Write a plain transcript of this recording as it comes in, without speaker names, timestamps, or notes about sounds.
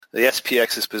The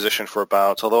SPX is positioned for a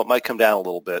bounce, although it might come down a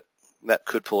little bit. That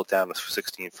could pull it down to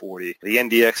 1640. The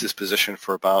NDX is positioned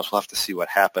for a bounce. We'll have to see what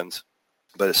happens,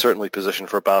 but it's certainly positioned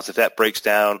for a bounce. If that breaks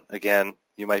down, again,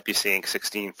 you might be seeing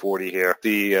 1640 here.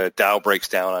 The Dow breaks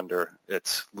down under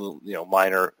its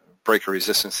minor break of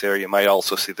resistance there. You might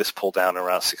also see this pull down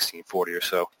around 1640 or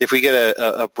so. If we get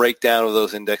a breakdown of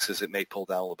those indexes, it may pull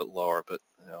down a little bit lower, but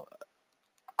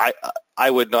I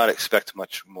would not expect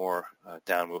much more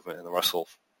down movement in the Russell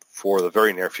for the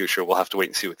very near future. We'll have to wait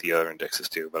and see what the other indexes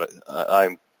do, but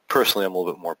I'm a little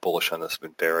bit more bullish on this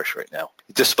than bearish right now,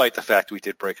 despite the fact we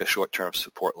did break a short-term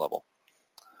support level.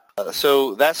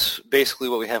 So that's basically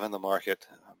what we have in the market,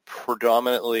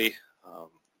 predominantly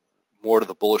more to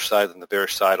the bullish side than the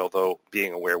bearish side, although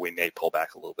being aware we may pull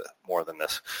back a little bit more than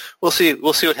this. We'll see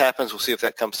what happens. We'll see if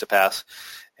that comes to pass.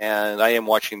 And I am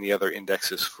watching the other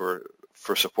indexes for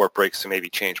support breaks to maybe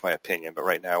change my opinion, but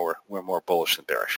right now we're more bullish than bearish.